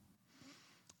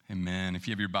Amen. If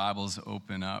you have your Bibles,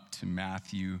 open up to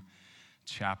Matthew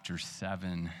chapter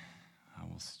 7.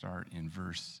 We'll start in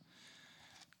verse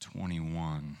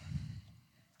 21.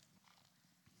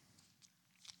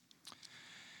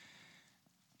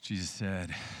 Jesus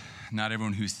said, "Not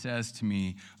everyone who says to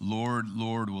me, 'Lord,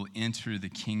 Lord,' will enter the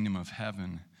kingdom of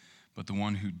heaven, but the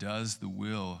one who does the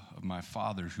will of my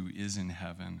Father who is in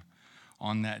heaven.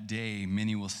 On that day,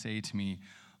 many will say to me,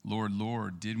 'Lord,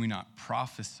 Lord, did we not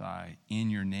prophesy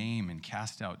in your name and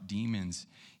cast out demons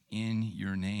in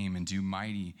your name and do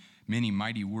many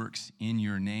mighty works in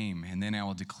your name?' And then I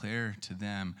will declare to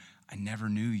them, 'I never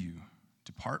knew you.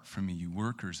 Depart from me, you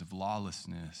workers of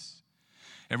lawlessness.'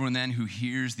 Everyone then who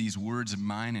hears these words of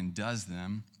mine and does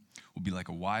them will be like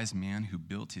a wise man who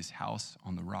built his house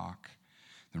on the rock.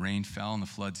 The rain fell and the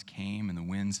floods came and the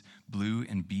winds blew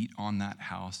and beat on that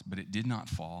house, but it did not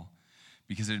fall,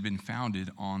 because it had been founded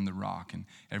on the rock. And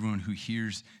everyone who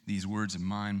hears these words of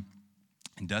mine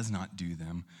and does not do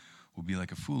them will be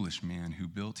like a foolish man who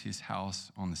built his house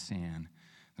on the sand.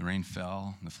 The rain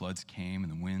fell, and the floods came,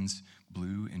 and the winds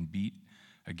blew and beat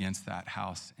against that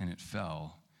house, and it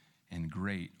fell, and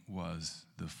great was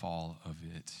the fall of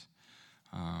it."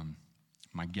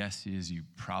 My guess is you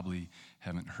probably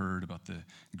haven't heard about the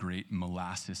great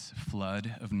molasses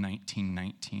flood of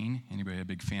 1919. Anybody a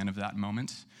big fan of that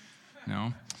moment?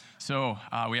 No? So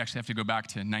we actually have to go back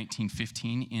to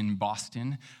 1915 in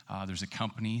Boston. There's a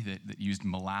company that used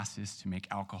molasses to make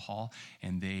alcohol,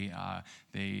 and they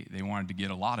wanted to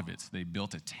get a lot of it. So they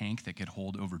built a tank that could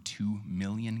hold over 2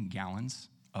 million gallons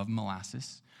of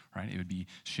molasses, right? It would be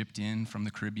shipped in from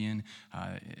the Caribbean.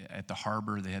 At the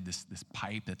harbor, they had this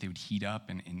pipe that they would heat up,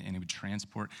 and it would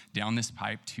transport down this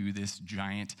pipe to this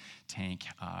giant tank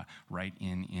right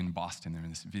in Boston. They're in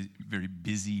this very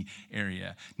busy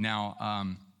area.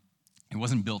 Now, it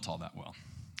wasn't built all that well,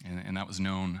 and that was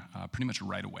known pretty much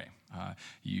right away.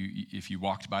 If you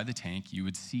walked by the tank, you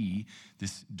would see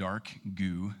this dark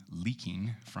goo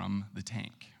leaking from the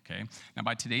tank. Okay. Now,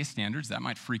 by today's standards, that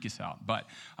might freak us out, but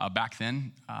back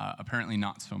then, apparently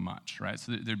not so much, right?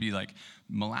 So there'd be like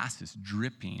molasses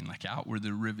dripping like out where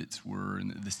the rivets were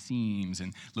and the seams,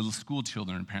 and little school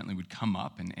children apparently would come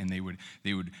up and they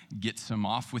would get some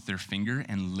off with their finger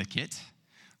and lick it.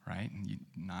 Right?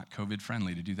 Not COVID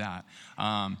friendly to do that.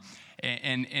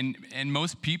 And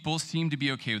most people seem to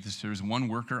be okay with this. There was one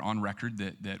worker on record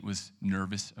that was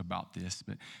nervous about this,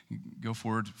 but go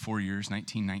forward 4 years,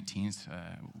 1919, it's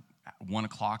 1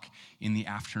 o'clock in the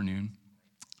afternoon,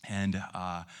 and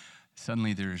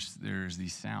suddenly there's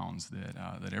these sounds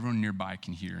that everyone nearby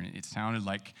can hear, and it sounded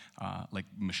like a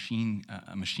machine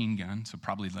gun, so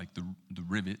probably like the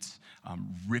rivets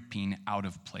ripping out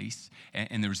of place,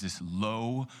 and there was this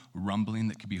low rumbling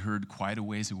that could be heard quite a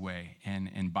ways away,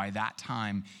 and by that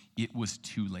time it was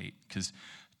too late, because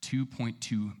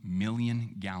 2.2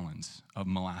 million gallons of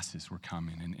molasses were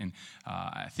coming. And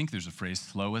I think there's a phrase,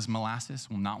 slow as molasses.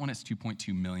 Well, not when it's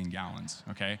 2.2 million gallons,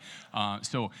 okay?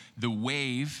 So the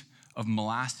wave of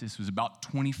molasses was about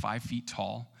 25 feet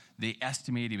tall. They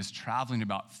estimated it was traveling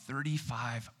about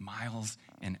 35 miles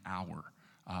an hour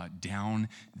down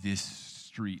this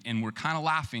street. And we're kind of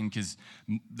laughing because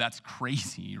that's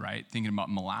crazy, right? Thinking about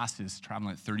molasses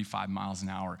traveling at 35 miles an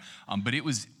hour. But it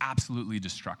was absolutely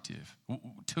destructive.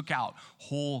 Took out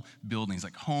whole buildings,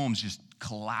 like homes just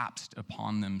collapsed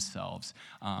upon themselves.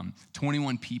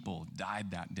 21 people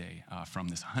died that day from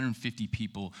this. 150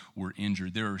 people were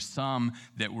injured. There are some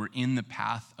that were in the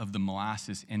path of the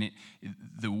molasses, and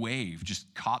the wave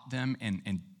just caught them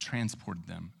and transported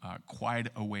them quite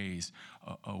a ways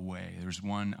away. There's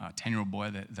one 10-year-old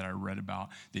boy that I read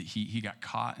about that he got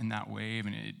caught in that wave,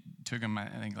 and it took him, I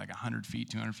think, like 100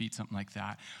 feet, 200 feet, something like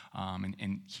that.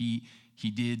 And he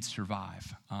did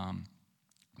survive.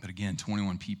 But again,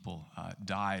 21 people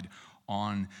died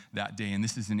on that day. And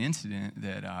this is an incident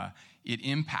that it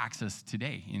impacts us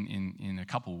today in a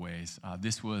couple ways.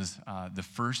 This was the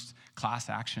first class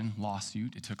action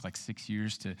lawsuit. It took like 6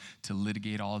 years to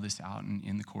litigate all of this out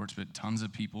in the courts, but tons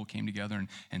of people came together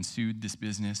and sued this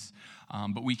business.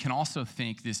 But we can also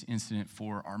thank this incident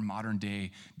for our modern day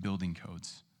building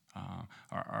codes.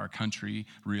 Our country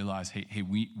realized, hey,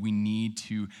 we need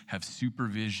to have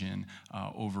supervision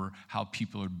over how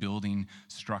people are building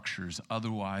structures.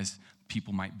 Otherwise,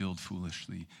 people might build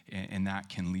foolishly, and that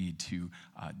can lead to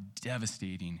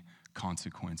devastating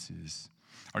consequences.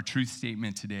 Our truth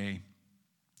statement today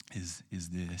is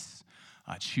this: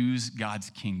 choose God's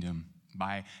kingdom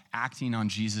by acting on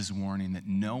Jesus' warning that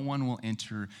no one will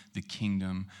enter the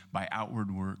kingdom by outward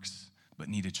works, but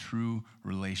need a true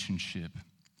relationship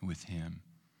with him.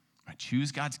 Right?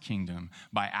 Choose God's kingdom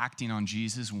by acting on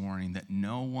Jesus' warning that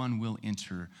no one will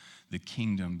enter the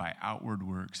kingdom by outward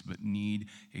works, but need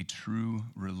a true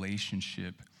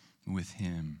relationship with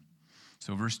him.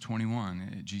 So verse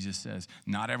 21, Jesus says,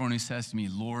 not everyone who says to me,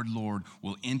 Lord, Lord,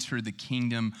 will enter the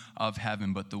kingdom of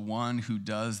heaven, but the one who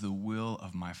does the will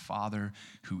of my Father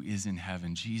who is in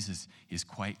heaven. Jesus is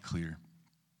quite clear.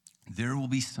 There will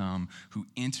be some who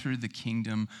enter the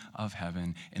kingdom of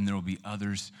heaven, and there will be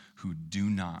others who do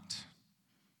not.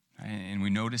 And we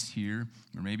notice here,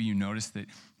 or maybe you notice that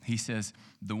he says,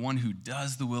 the one who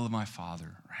does the will of my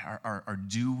Father, are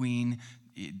doing,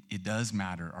 it does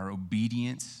matter. Our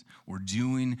obedience or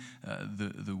doing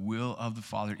the will of the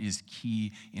Father is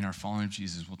key in our following of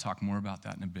Jesus. We'll talk more about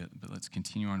that in a bit, but let's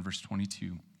continue on verse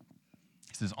 22.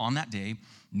 It says, on that day,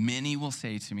 many will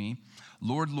say to me,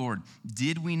 Lord, Lord,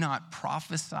 did we not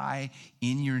prophesy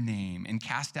in your name and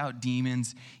cast out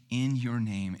demons in your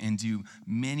name and do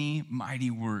many mighty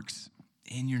works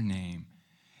in your name?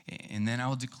 And then I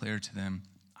will declare to them,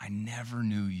 I never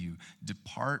knew you.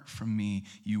 Depart from me,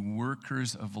 you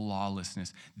workers of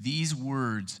lawlessness. These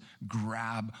words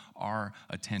grab our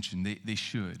attention. They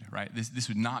should, right? This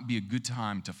would not be a good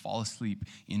time to fall asleep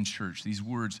in church. These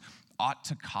words ought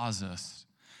to cause us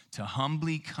to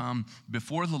humbly come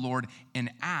before the Lord and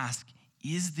ask,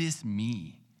 is this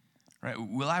me? Right?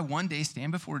 Will I one day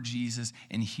stand before Jesus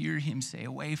and hear him say,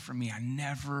 away from me, I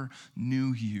never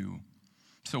knew you?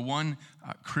 So one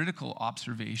critical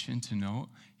observation to note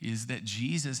is that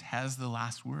Jesus has the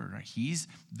last word. Right? He's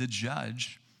the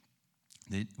judge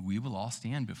that we will all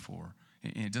stand before.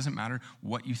 It doesn't matter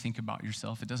what you think about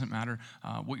yourself. It doesn't matter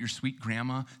what your sweet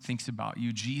grandma thinks about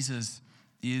you. Jesus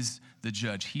is the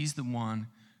judge. He's the one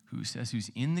who says who's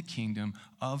in the kingdom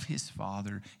of his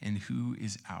Father and who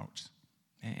is out.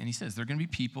 And he says there are going to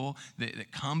be people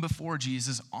that come before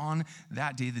Jesus on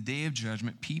that day, the day of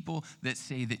judgment, people that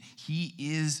say that he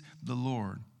is the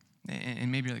Lord.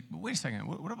 And maybe you're like, well, wait a second,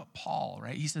 what about Paul,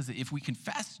 right? He says that if we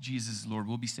confess Jesus is Lord,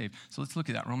 we'll be saved. So let's look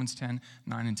at that, Romans 10,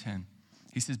 9 and 10.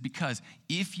 He says, because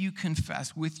if you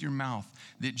confess with your mouth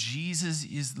that Jesus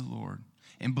is the Lord,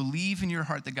 and believe in your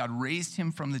heart that God raised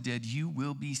him from the dead, you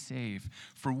will be saved.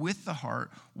 For with the heart,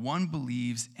 one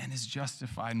believes and is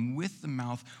justified, and with the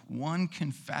mouth, one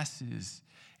confesses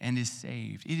and is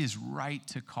saved. It is right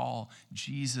to call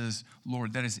Jesus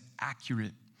Lord. That is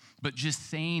accurate. But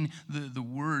just saying the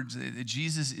words that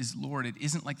Jesus is Lord, it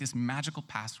isn't like this magical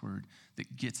password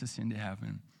that gets us into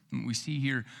heaven. We see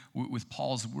here with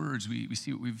Paul's words, we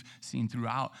see what we've seen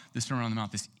throughout the Sermon on the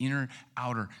Mount, this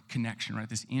inner-outer connection, right?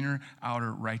 This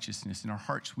inner-outer righteousness. In our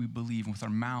hearts, we believe, and with our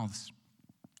mouths,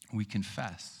 we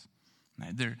confess.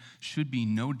 There should be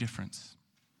no difference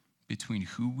between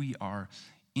who we are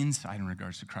inside in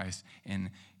regards to Christ and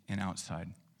outside.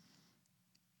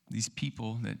 These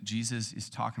people that Jesus is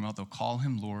talking about, they'll call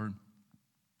him Lord,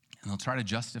 and they'll try to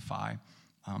justify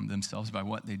themselves by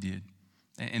what they did.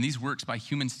 And these works by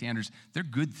human standards, they're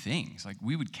good things. Like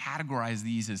we would categorize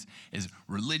these as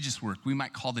religious work. We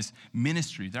might call this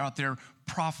ministry. They're out there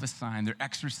prophesying, they're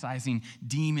exorcising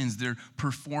demons, they're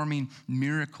performing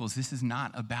miracles. This is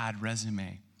not a bad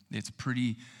resume. It's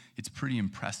pretty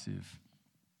impressive.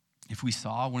 If we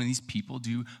saw one of these people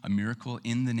do a miracle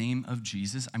in the name of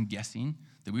Jesus, I'm guessing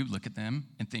that we would look at them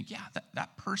and think, yeah,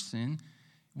 that person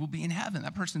will be in heaven.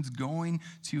 That person's going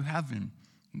to heaven.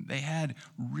 They had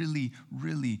really,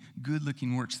 really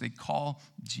good-looking works. They call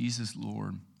Jesus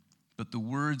Lord, but the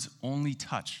words only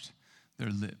touched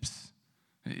their lips.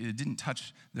 It didn't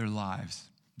touch their lives.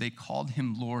 They called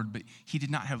him Lord, but he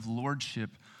did not have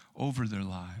lordship over their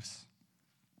lives.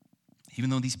 Even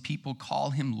though these people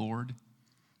call him Lord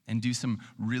and do some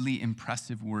really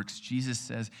impressive works, Jesus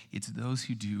says it's those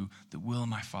who do the will of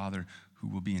my Father who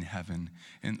will be in heaven.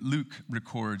 And Luke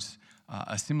records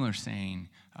a similar saying.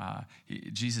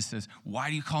 Jesus says, why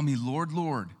do you call me Lord,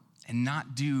 Lord, and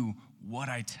not do what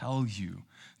I tell you?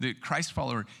 The Christ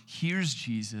follower hears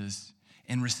Jesus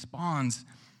and responds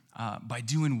by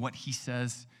doing what he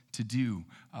says to do.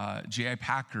 J.I.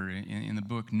 Packer, in the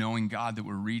book Knowing God that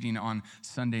we're reading on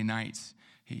Sunday nights,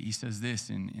 he says this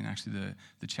in actually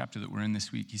the chapter that we're in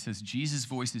this week. He says, Jesus'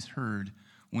 voice is heard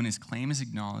when his claim is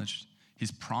acknowledged,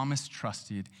 his promise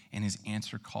trusted, and his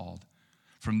answer called.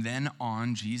 From then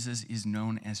on, Jesus is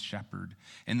known as shepherd,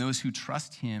 and those who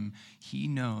trust him, he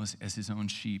knows as his own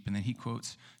sheep. And then he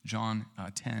quotes John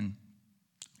 10,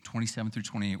 27 through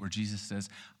 28, where Jesus says,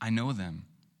 I know them,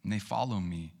 and they follow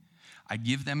me. I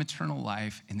give them eternal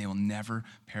life, and they will never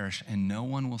perish, and no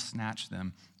one will snatch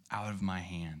them out of my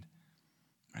hand.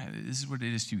 Right? This is what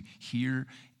it is to hear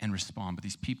and respond. But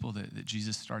these people that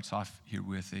Jesus starts off here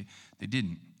with, they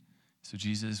didn't. So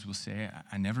Jesus will say,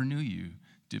 I never knew you.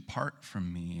 Depart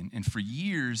from me. And for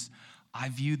years, I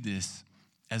viewed this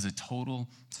as a total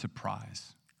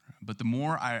surprise. But the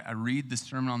more I read the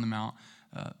Sermon on the Mount,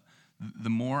 the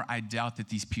more I doubt that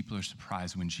these people are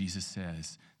surprised when Jesus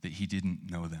says that he didn't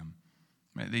know them.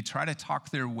 Right? They try to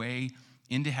talk their way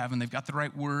into heaven. They've got the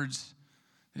right words.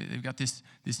 They've got this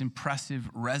impressive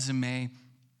resume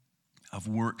of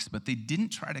works, but they didn't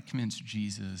try to convince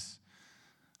Jesus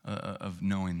of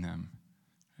knowing them.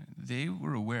 They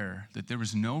were aware that there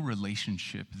was no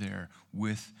relationship there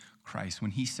with Christ.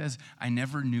 When he says, I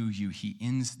never knew you, he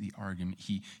ends the argument.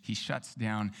 He shuts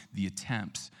down the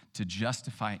attempts to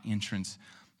justify entrance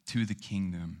to the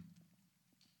kingdom.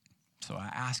 So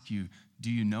I ask you, do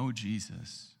you know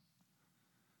Jesus?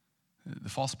 The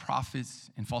false prophets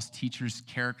and false teachers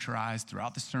characterized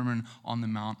throughout the Sermon on the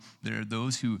Mount. There are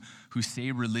those who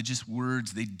say religious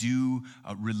words. They do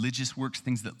religious works,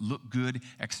 things that look good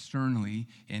externally.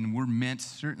 And we're meant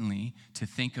certainly to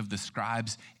think of the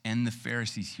scribes and the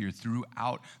Pharisees here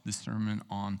throughout the Sermon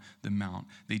on the Mount.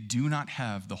 They do not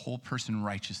have the whole person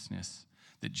righteousness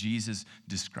that Jesus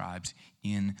describes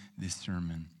in this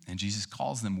sermon. And Jesus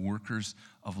calls them workers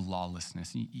of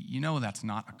lawlessness. You know that's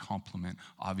not a compliment,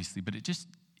 obviously, but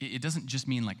it doesn't just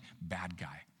mean like bad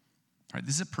guy. Right?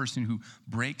 This is a person who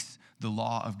breaks the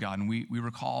law of God. And we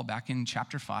recall back in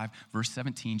chapter 5, verse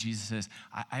 17, Jesus says,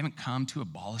 I haven't come to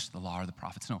abolish the law or the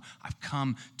prophets. No, I've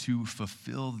come to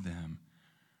fulfill them.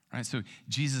 Right? So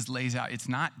Jesus lays out, it's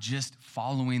not just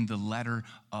following the letter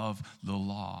of the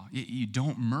law. You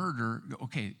don't murder,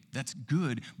 okay, that's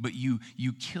good, but you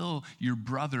kill your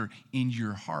brother in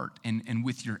your heart and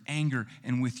with your anger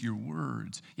and with your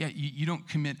words. Yeah, you don't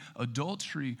commit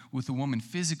adultery with a woman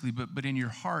physically, but in your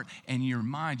heart and your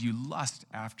mind, you lust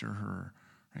after her.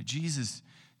 Right? Jesus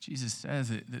says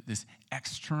that this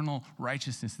external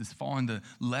righteousness, this following the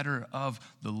letter of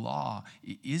the law,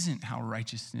 isn't how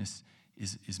righteousness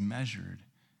is measured.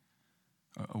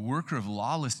 A worker of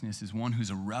lawlessness is one who's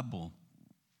a rebel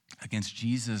against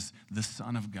Jesus, the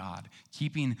Son of God.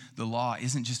 Keeping the law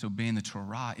isn't just obeying the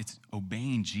Torah, it's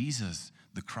obeying Jesus,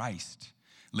 the Christ.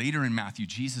 Later in Matthew,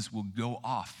 Jesus will go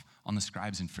off on the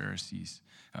scribes and Pharisees.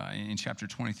 In chapter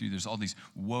 23, there's all these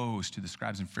woes to the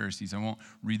scribes and Pharisees. I won't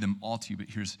read them all to you, but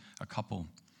here's a couple.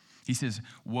 He says,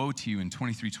 woe to you in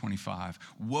 23:25.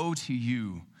 Woe to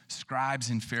you, scribes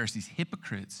and Pharisees,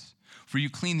 hypocrites, for you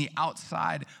clean the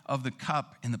outside of the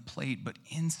cup and the plate, but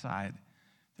inside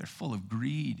they're full of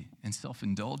greed and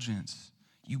self-indulgence.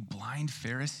 You blind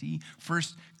Pharisee,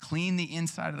 first clean the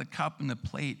inside of the cup and the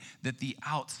plate, that the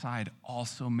outside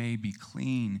also may be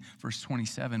clean. Verse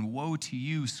 27, woe to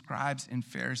you, scribes and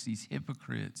Pharisees,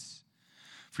 hypocrites,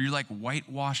 for you're like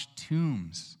whitewashed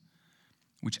tombs,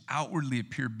 which outwardly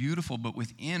appear beautiful, but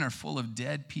within are full of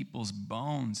dead people's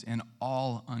bones and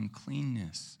all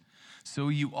uncleanness. So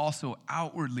you also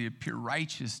outwardly appear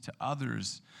righteous to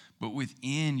others, but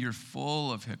within you're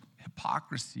full of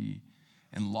hypocrisy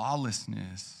and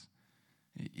lawlessness.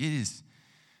 It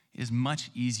is much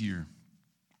easier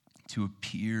to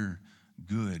appear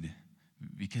good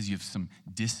because you have some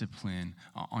discipline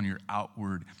on your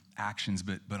outward actions,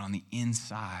 but on the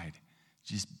inside,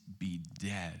 just be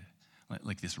dead,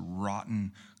 like this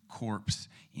rotten corpse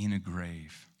in a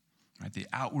grave. Right? The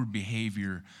outward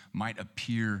behavior might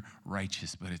appear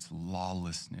righteous, but it's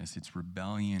lawlessness. It's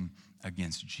rebellion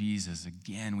against Jesus.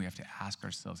 Again, we have to ask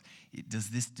ourselves, does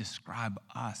this describe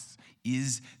us?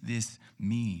 Is this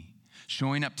me?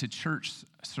 Showing up to church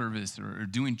service or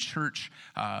doing church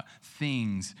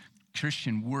things,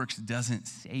 Christian works doesn't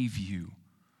save you.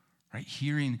 Right?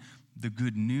 Hearing the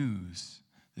good news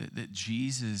that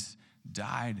Jesus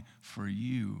died for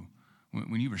you.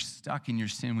 When you were stuck in your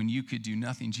sin, when you could do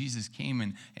nothing, Jesus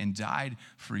came and died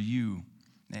for you.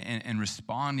 And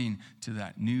responding to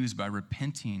that news by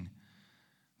repenting,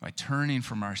 by turning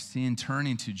from our sin,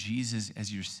 turning to Jesus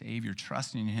as your Savior,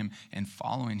 trusting in him and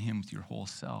following him with your whole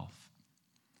self.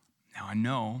 Now I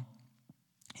know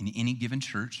in any given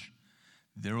church,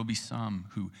 there will be some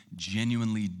who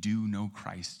genuinely do know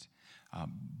Christ.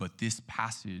 But this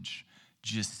passage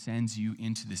just sends you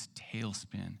into this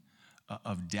tailspin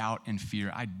of doubt and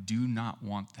fear. I do not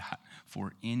want that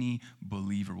for any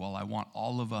believer. While I want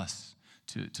all of us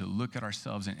to look at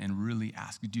ourselves and really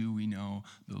ask, do we know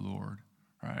the Lord?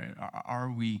 right?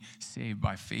 Are we saved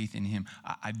by faith in him?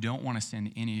 I don't want to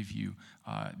send any of you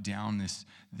down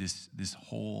this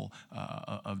hole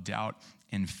of doubt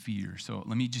and fear. So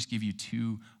let me just give you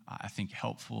two, I think,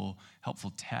 helpful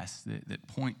tests that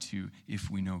point to if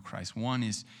we know Christ. One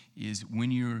is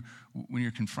when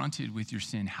you're confronted with your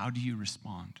sin, how do you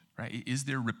respond? Right? Is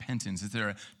there repentance? Is there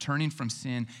a turning from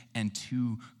sin and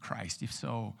to Christ? If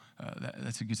so,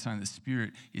 that's a good sign that the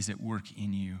Spirit is at work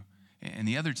in you. And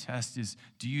the other test is,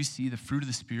 do you see the fruit of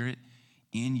the Spirit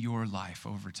in your life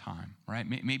over time, right?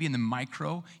 Maybe in the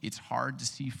micro, it's hard to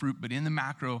see fruit, but in the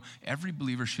macro, every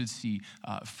believer should see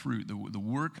fruit, the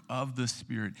work of the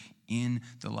Spirit in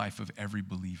the life of every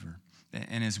believer.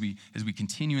 And as we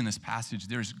continue in this passage,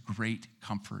 there's great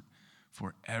comfort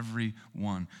for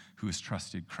everyone who has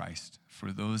trusted Christ.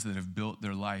 For those that have built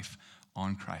their life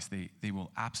on Christ, they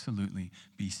will absolutely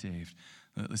be saved.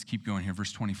 Let's keep going here,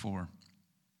 verse 24.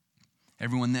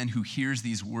 Everyone then who hears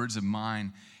these words of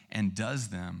mine and does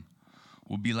them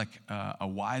will be like a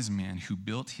wise man who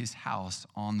built his house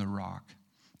on the rock.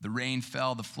 The rain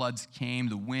fell, the floods came,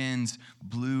 the winds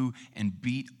blew and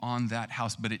beat on that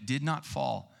house, but it did not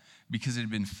fall because it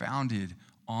had been founded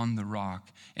on the rock.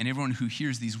 And everyone who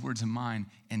hears these words of mine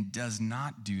and does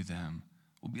not do them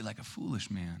will be like a foolish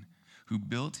man who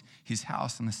built his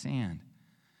house on the sand.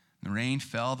 The rain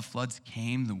fell, the floods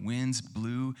came, the winds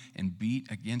blew and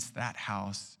beat against that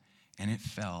house, and it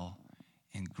fell,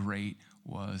 and great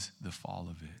was the fall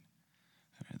of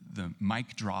it. The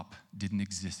mic drop didn't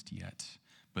exist yet,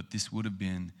 but this would have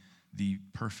been the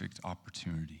perfect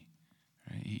opportunity.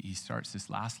 Right? He starts this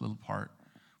last little part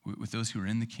with those who are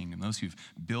in the kingdom, those who've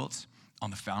built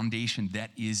on the foundation that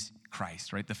is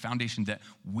Christ, right? The foundation that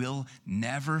will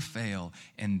never fail.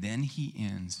 And then he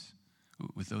ends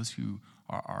with those who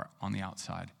are on the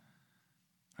outside,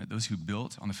 right? Those who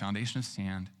built on the foundation of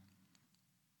sand,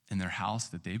 and their house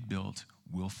that they've built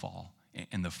will fall,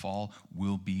 and the fall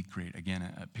will be great. Again,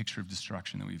 a picture of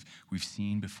destruction that we've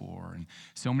seen before. And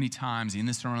so many times in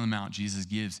the Sermon on the Mount, Jesus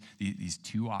gives these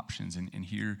two options, and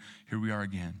here we are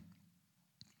again,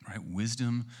 right?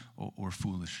 Wisdom or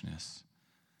foolishness.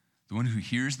 The one who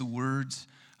hears the words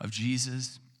of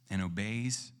Jesus and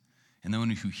obeys, and the one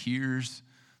who hears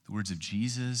the words of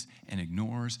Jesus and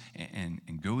ignores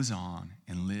and goes on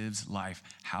and lives life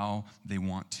how they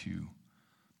want to.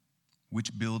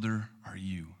 Which builder are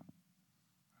you?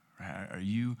 Are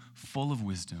you full of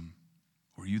wisdom,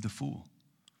 or are you the fool?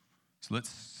 So let's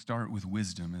start with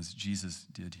wisdom, as Jesus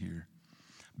did here.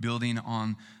 Building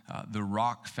on the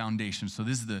rock foundation. So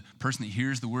this is the person that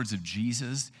hears the words of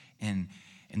Jesus, and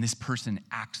this person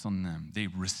acts on them. They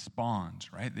respond,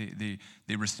 right?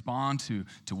 They respond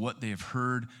to what they have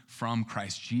heard from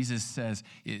Christ. Jesus says,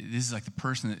 this is like the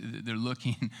person that they're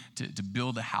looking to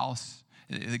build a house.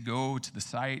 They go to the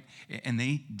site, and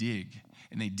they dig.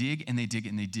 And they dig, and they dig,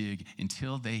 and they dig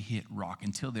until they hit rock,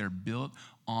 until they're built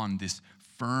on this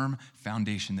firm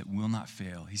foundation that will not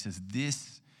fail. He says,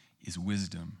 this is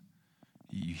wisdom.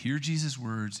 You hear Jesus'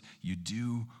 words, you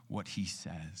do what he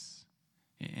says.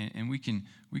 And we can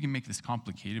make this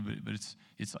complicated, but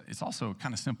it's also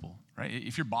kind of simple, right?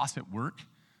 If your boss at work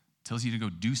tells you to go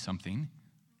do something,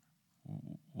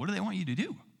 what do they want you to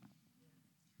do?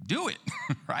 Do it,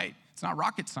 right? It's not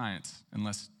rocket science,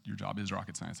 unless your job is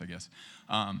rocket science, I guess.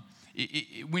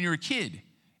 When you're a kid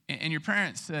and your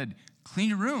parents said, clean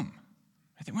your room,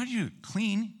 I think, why did you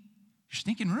clean your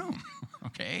stinking room?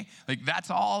 Okay? Like,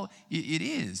 that's all it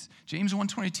is. James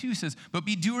 1:22 says, but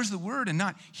be doers of the word and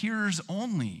not hearers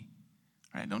only.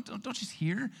 Right? Don't just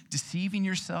hear, deceiving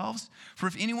yourselves. For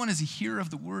if anyone is a hearer of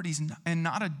the word and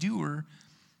not a doer,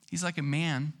 he's like a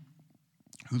man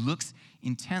who looks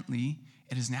intently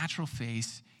at his natural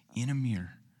face in a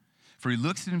mirror. For he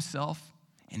looks at himself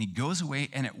and he goes away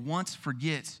and at once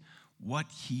forgets what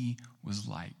he was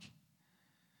like.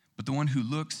 But the one who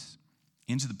looks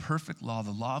into the perfect law,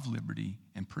 the law of liberty,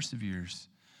 and perseveres,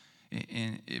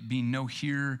 and it being no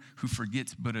hearer who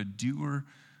forgets, but a doer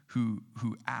who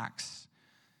acts,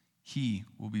 he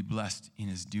will be blessed in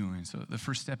his doing. So the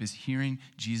first step is hearing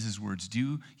Jesus' words.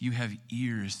 Do you have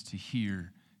ears to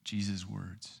hear Jesus'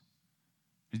 words?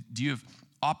 Do you have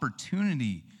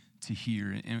opportunity to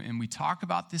hear? And we talk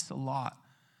about this a lot,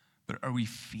 but are we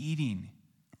feeding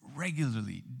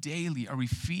regularly, daily? Are we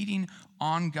feeding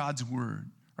on God's word?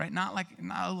 Right? Not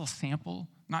a little sample,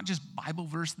 not just Bible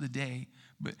verse of the day,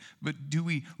 but do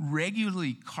we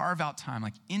regularly carve out time,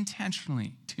 like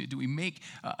intentionally? Do we make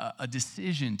a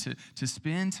decision to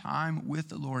spend time with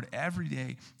the Lord every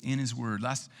day in his word?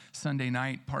 Last Sunday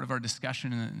night, part of our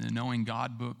discussion in the Knowing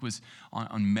God book was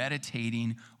on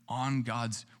meditating on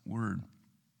God's word.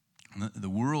 The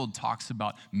world talks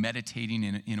about meditating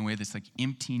in a way that's like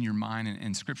emptying your mind,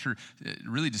 and Scripture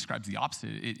really describes the opposite.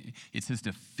 It says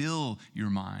to fill your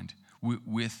mind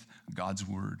with God's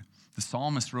word. The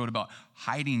psalmist wrote about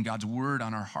hiding God's word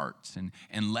on our hearts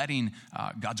and letting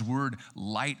God's word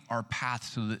light our path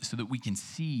so that we can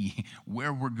see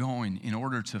where we're going in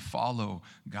order to follow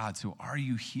God. So are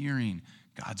you hearing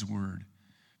God's word?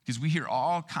 Because we hear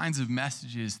all kinds of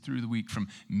messages through the week from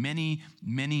many,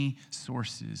 many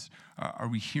sources. Are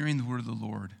we hearing the word of the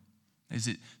Lord? Is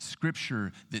it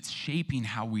Scripture that's shaping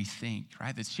how we think,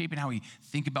 right? That's shaping how we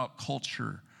think about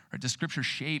culture? Or does Scripture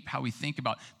shape how we think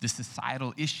about the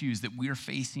societal issues that we're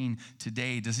facing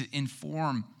today? Does it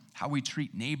inform how we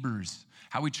treat neighbors,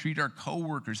 how we treat our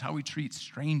coworkers, how we treat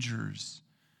strangers?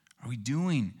 Are we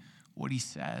doing what he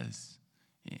says?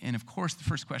 And of course, the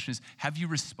first question is, have you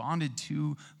responded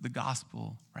to the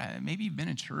gospel? Right? Maybe you've been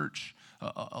in church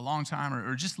a long time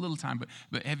or just a little time,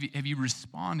 but have you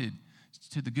responded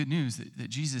to the good news that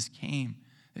Jesus came,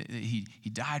 that he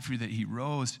died for you, that he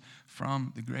rose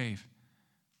from the grave,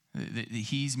 that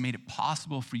he's made it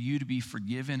possible for you to be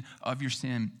forgiven of your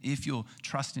sin if you'll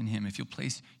trust in him, if you'll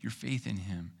place your faith in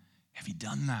him? Have you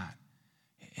done that?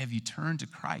 Have you turned to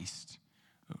Christ?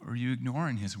 Or are you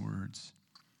ignoring his words?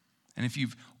 And if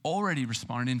you've already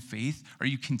responded in faith, are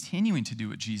you continuing to do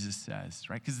what Jesus says,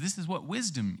 right? Because this is what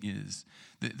wisdom is,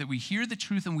 that we hear the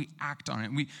truth and we act on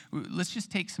it. Let's just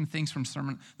take some things from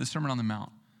the Sermon on the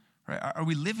Mount, right? Are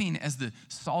we living as the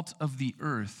salt of the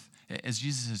earth, as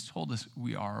Jesus has told us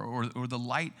we are, or the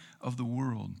light of the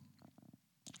world?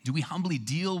 Do we humbly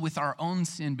deal with our own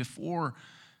sin before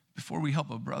we help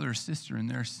a brother or sister in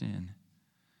their sin?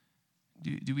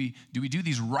 Do we do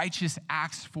these righteous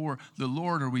acts for the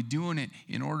Lord? Or are we doing it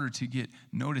in order to get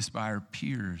noticed by our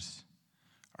peers?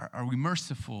 Are we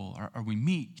merciful? Are we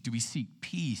meek? Do we seek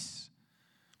peace?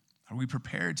 Are we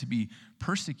prepared to be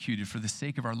persecuted for the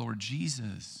sake of our Lord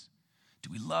Jesus? Do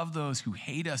we love those who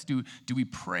hate us? Do we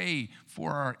pray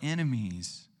for our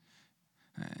enemies?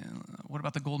 What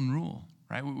about the golden rule,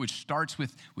 right? Which starts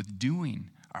with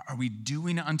doing. Are we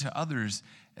doing unto others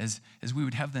as we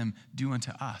would have them do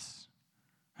unto us?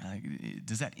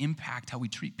 Does that impact how we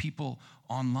treat people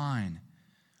online?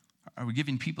 Are we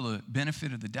giving people the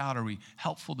benefit of the doubt? Are we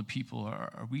helpful to people?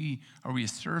 Are we a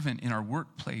servant in our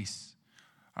workplace?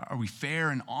 Are we fair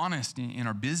and honest in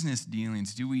our business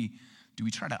dealings? Do we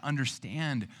try to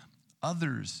understand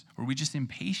others? Or are we just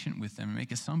impatient with them and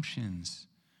make assumptions?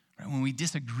 Right? When we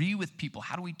disagree with people,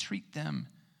 how do we treat them?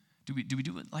 Do we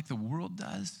do it like the world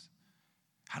does?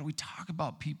 How do we talk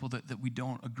about people that we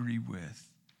don't agree with?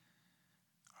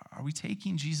 Are we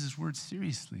taking Jesus' words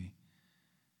seriously?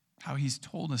 How he's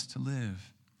told us to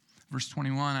live? Verse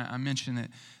 21, I mentioned that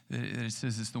it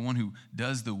says it's the one who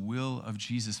does the will of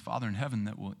Jesus, Father in heaven,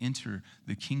 that will enter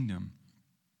the kingdom.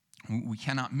 We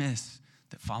cannot miss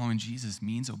that following Jesus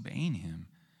means obeying him.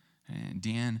 And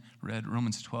Dan read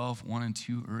Romans 12, 1 and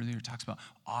 2 earlier. It talks about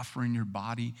offering your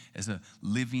body as a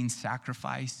living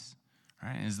sacrifice.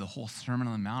 Right? As the whole Sermon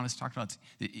on the Mount is talked about,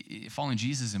 following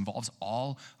Jesus involves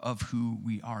all of who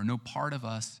we are. No part of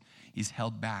us is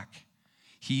held back.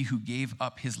 He who gave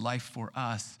up his life for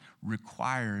us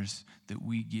requires that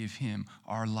we give him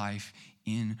our life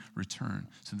in return.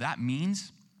 So that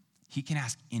means he can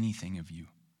ask anything of you.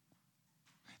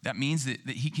 That means that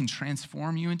he can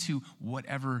transform you into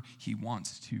whatever he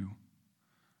wants to.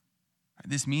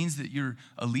 This means that your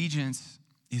allegiance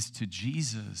is to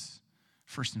Jesus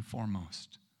first and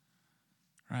foremost,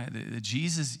 right? That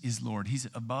Jesus is Lord. He's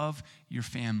above your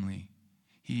family.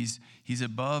 He's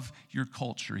above your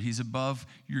culture. He's above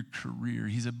your career.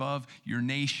 He's above your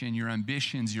nation, your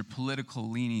ambitions, your political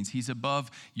leanings. He's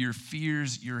above your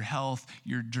fears, your health,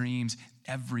 your dreams,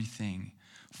 everything.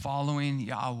 Following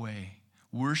Yahweh,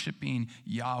 worshiping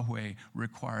Yahweh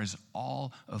requires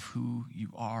all of who you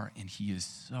are, and he is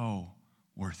so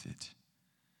worth it.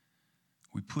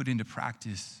 We put into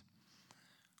practice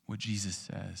what Jesus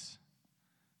says.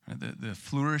 The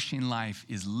flourishing life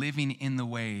is living in the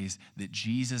ways that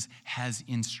Jesus has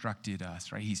instructed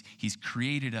us, right? He's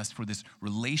created us for this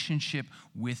relationship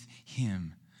with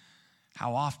him.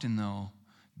 How often, though,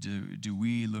 do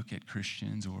we look at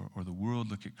Christians or the world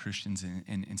look at Christians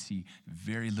and see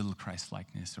very little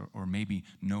Christ-likeness or maybe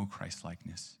no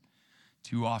Christ-likeness?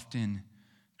 Too often,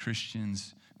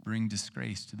 Christians bring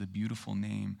disgrace to the beautiful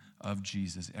name of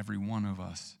Jesus. Every one of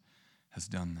us has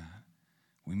done that.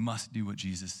 We must do what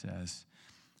Jesus says.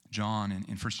 John,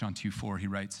 in 1 John 2:4, he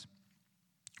writes,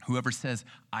 "Whoever says,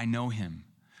 'I know him,'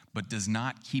 but does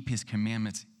not keep his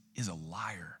commandments is a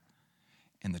liar,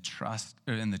 and the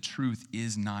truth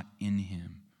is not in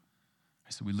him."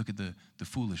 So we look at the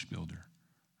foolish builder.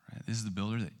 Right? This is the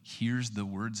builder that hears the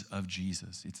words of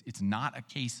Jesus. It's not a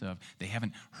case of they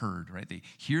haven't heard, right? They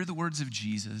hear the words of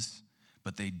Jesus,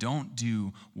 but they don't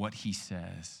do what he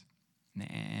says.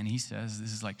 And he says,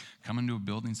 this is like coming to a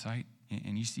building site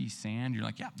and you see sand. You're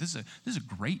like, yeah, this is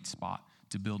a great spot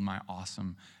to build my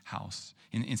awesome house.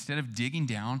 And instead of digging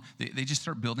down, they just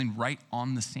start building right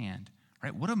on the sand,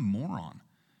 right? What a moron.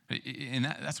 And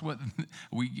that's what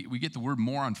we get the word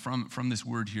moron from this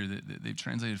word here that they've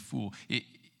translated fool.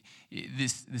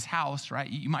 This house, right?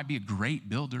 You might be a great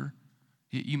builder.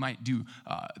 You might do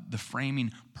the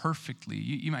framing perfectly.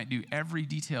 You might do every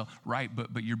detail right,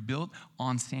 but you're built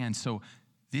on sand. So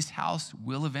this house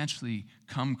will eventually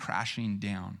come crashing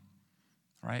down,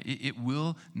 right? It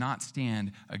will not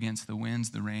stand against the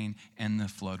winds, the rain, and the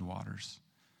floodwaters.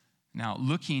 Now,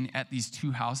 looking at these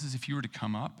two houses, if you were to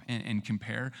come up and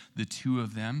compare the two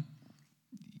of them,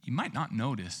 you might not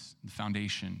notice the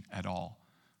foundation at all,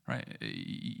 right?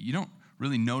 You don't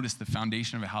really notice the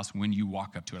foundation of a house when you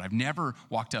walk up to it. I've never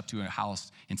walked up to a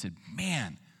house and said,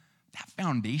 man, that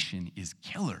foundation is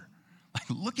killer. Like,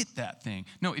 look at that thing.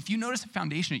 No, if you notice a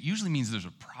foundation, it usually means there's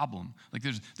a problem. Like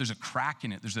there's a crack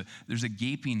in it. There's a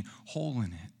gaping hole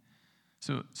in it.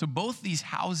 So both these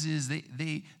houses,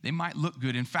 they might look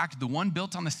good. In fact, the one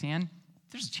built on the sand,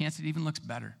 there's a chance it even looks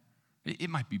better.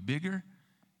 It might be bigger.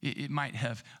 It might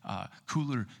have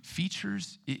cooler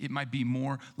features. It might be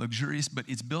more luxurious, but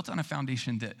it's built on a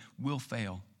foundation that will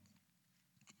fail.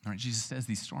 All right, Jesus says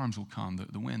these storms will come,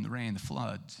 the wind, the rain, the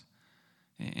floods.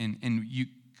 And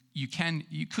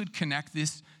you could connect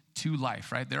this to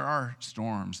life, right? There are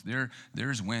storms,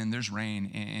 there's wind, there's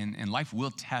rain, and life will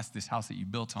test this house that you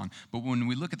built on. But when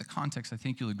we look at the context, I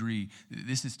think you'll agree,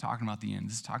 this is talking about the end.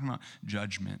 This is talking about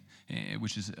judgment,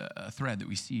 which is a thread that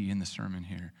we see in the sermon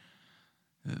here.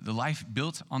 The life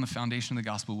built on the foundation of the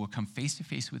gospel will come face to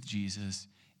face with Jesus,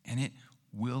 and it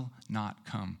will not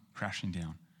come crashing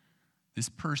down. This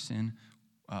person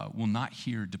will not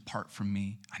hear, depart from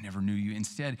me, I never knew you.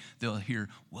 Instead, they'll hear,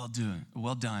 well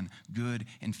done, good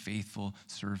and faithful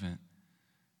servant.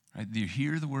 Right? They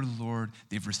hear the word of the Lord.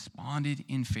 They've responded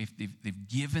in faith. They've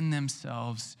given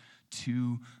themselves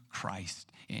to Christ.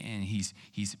 And he's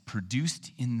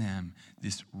produced in them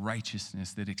this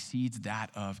righteousness that exceeds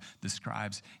that of the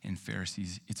scribes and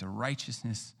Pharisees. It's a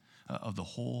righteousness of the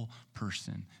whole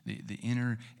person, the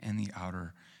inner and the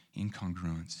outer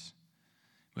incongruence.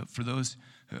 But for those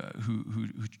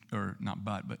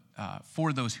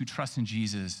for those who trust in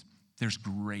Jesus, there's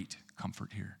great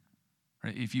comfort here.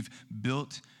 Right? If you've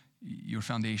built your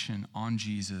foundation on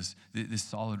Jesus, this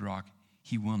solid rock,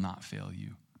 he will not fail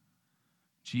you.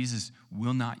 Jesus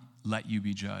will not let you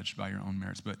be judged by your own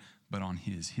merits, but on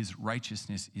his. His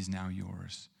righteousness is now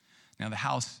yours. Now, the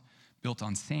house built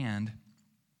on sand,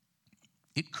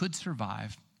 it could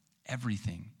survive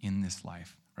everything in this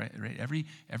life, right?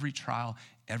 Every trial,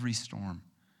 every storm.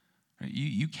 Right?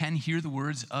 You can hear the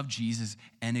words of Jesus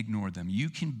and ignore them. You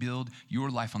can build your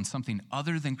life on something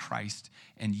other than Christ,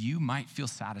 and you might feel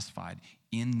satisfied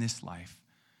in this life.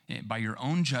 By your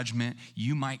own judgment,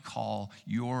 you might call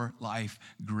your life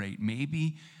great.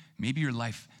 Maybe your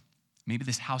life, maybe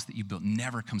this house that you built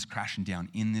never comes crashing down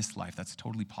in this life. That's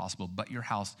totally possible. But your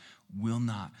house will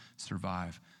not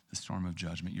survive the storm of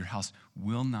judgment. Your house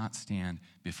will not stand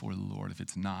before the Lord if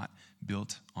it's not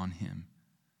built on him.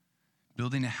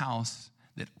 Building a house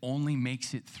that only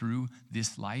makes it through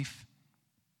this life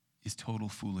is total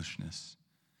foolishness.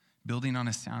 Building on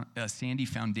a sandy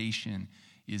foundation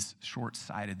is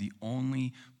short-sighted. The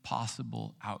only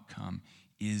possible outcome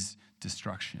is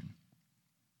destruction.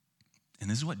 And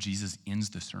this is what Jesus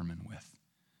ends the sermon with.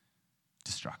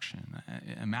 Destruction.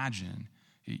 Imagine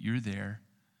you're there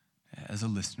as a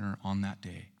listener on that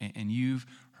day, and you've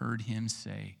heard him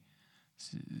say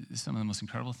some of the most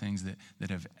incredible things that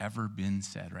have ever been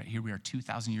said, right? Here we are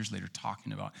 2,000 years later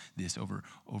talking about this over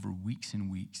weeks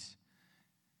and weeks.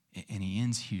 And he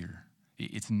ends here.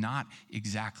 It's not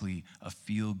exactly a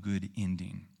feel-good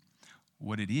ending.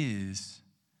 What it is,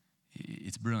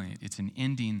 it's brilliant. It's an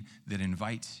ending that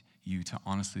invites you to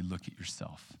honestly look at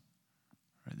yourself.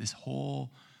 Right? This whole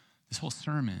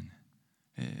sermon,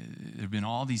 there have been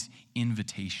all these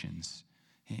invitations.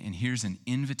 And here's an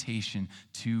invitation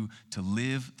to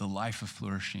live the life of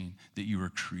flourishing that you were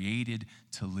created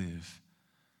to live.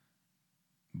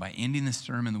 By ending the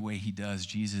sermon the way he does,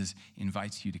 Jesus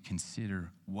invites you to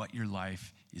consider what your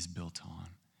life is built on.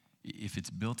 If it's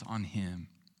built on him,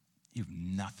 you have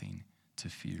nothing to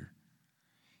fear.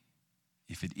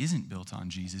 If it isn't built on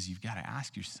Jesus, you've got to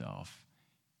ask yourself,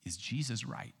 is Jesus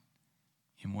right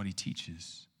in what he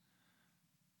teaches?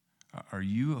 Are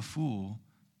you a fool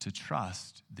to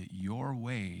trust that your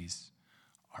ways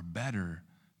are better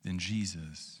than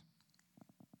Jesus.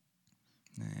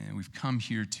 And we've come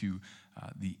here to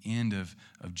the end of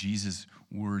Jesus'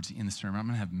 words in the sermon. I'm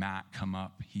going to have Matt come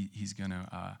up. He's going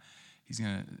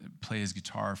to play his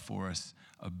guitar for us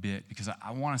a bit, because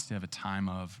I want us to have a time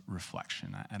of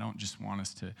reflection. I don't just want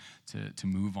us to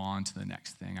move on to the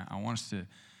next thing. I want us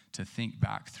to think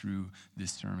back through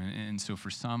this sermon. And so for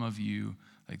some of you,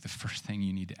 like, the first thing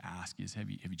you need to ask is, have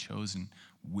you chosen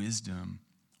wisdom,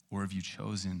 or have you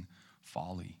chosen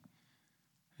folly?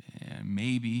 And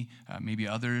maybe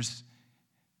others,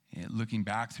 looking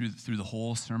back through the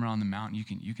whole Sermon on the Mount, you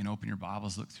can open your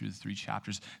Bibles, look through the 3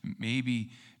 chapters. Maybe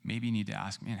you need to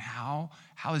ask, man, how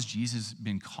has Jesus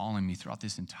been calling me throughout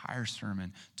this entire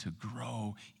sermon to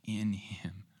grow in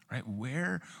him? Right?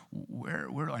 Where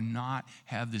do I not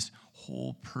have this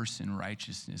whole person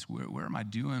righteousness? Where am I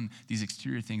doing these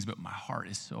exterior things, but my heart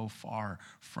is so far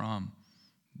from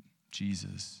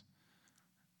Jesus?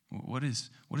 What has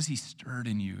he stirred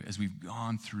in you as we've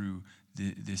gone through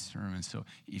this sermon? So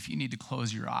if you need to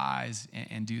close your eyes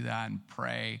and do that and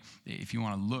pray, if you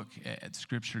want to look at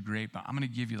Scripture, great. But I'm going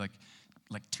to give you like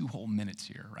 2 whole minutes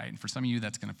here, right? And for some of you,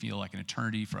 that's going to feel like an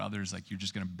eternity. For others, like you're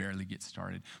just going to barely get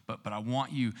started. But I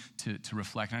want you to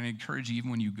reflect. And I encourage you,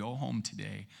 even when you go home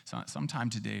today, sometime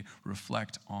today,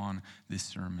 reflect on this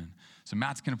sermon. So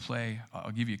Matt's going to play.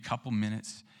 I'll give you a couple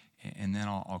minutes, and then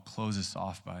I'll close us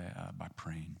off by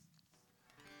praying.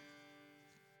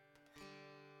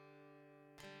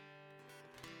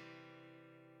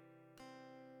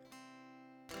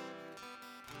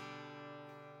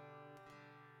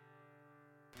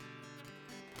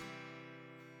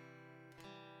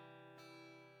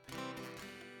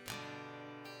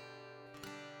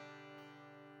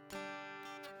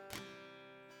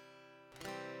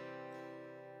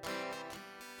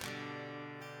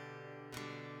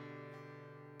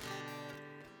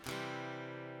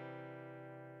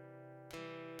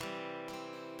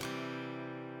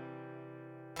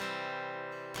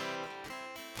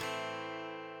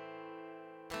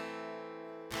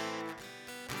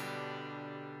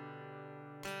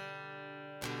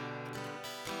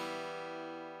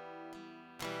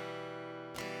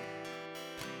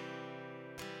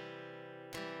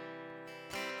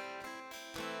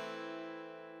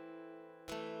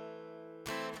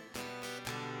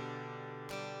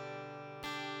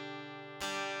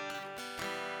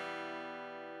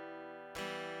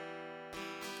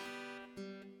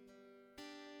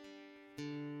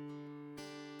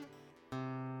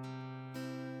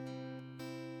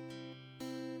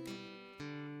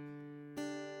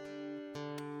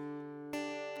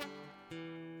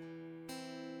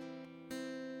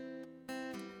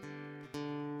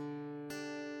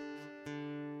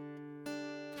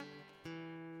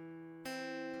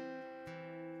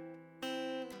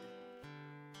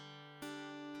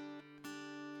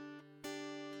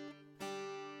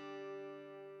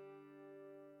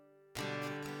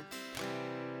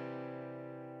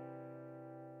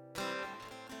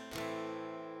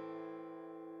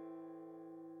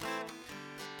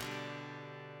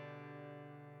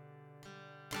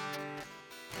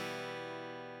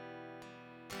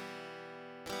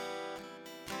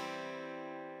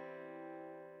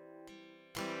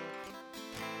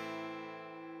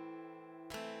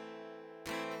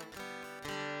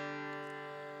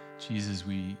 Jesus,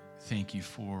 we thank you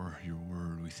for your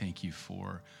word. We thank you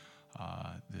for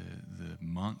the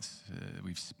months that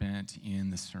we've spent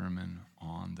in the Sermon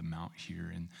on the Mount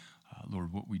here. And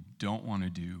Lord, what we don't want to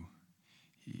do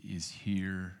is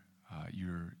hear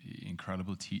your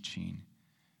incredible teaching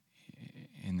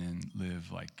and then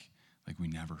live like we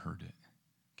never heard it.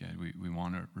 God, we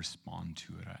want to respond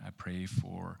to it. I pray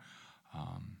for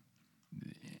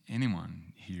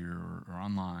anyone here or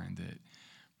online that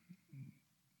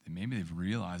maybe they've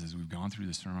realized as we've gone through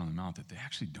the Sermon on the Mount that they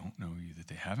actually don't know you, that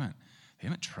they haven't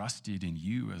trusted in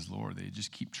you as Lord. They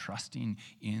just keep trusting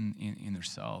in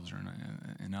themselves or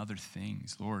in other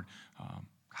things. Lord, God,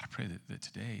 I pray that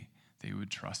today they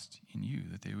would trust in you,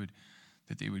 that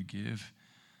they would give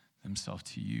themselves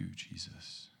to you,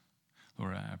 Jesus.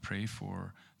 Lord, I pray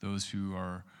for those who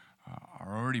are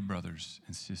already brothers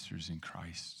and sisters in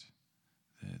Christ,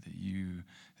 that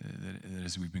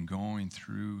as we've been going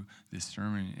through this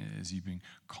sermon, as you've been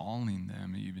calling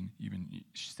them, you've been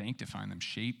sanctifying them,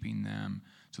 shaping them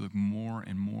to look more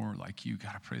and more like you.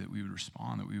 God, I pray that we would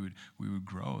respond, that we would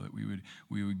grow, that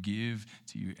we would give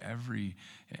to you every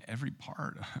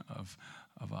part of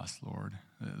us, Lord.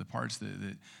 The parts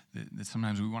that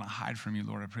sometimes we want to hide from you,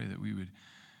 Lord. I pray that we would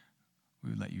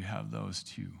let you have those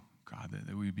too, God.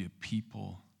 That we would be a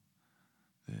people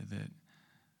that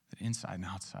That inside and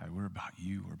outside, we're about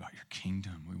you. We're about your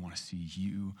kingdom. We want to see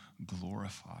you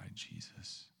glorified,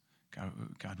 Jesus.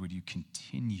 God, would you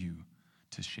continue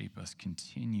to shape us,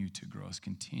 continue to grow us,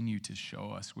 continue to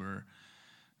show us where,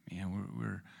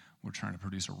 man, we're trying to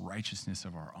produce a righteousness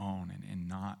of our own and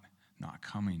not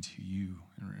coming to you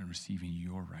and receiving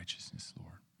your righteousness,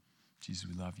 Lord. Jesus,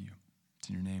 we love you. It's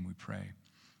in your name we pray.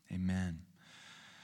 Amen.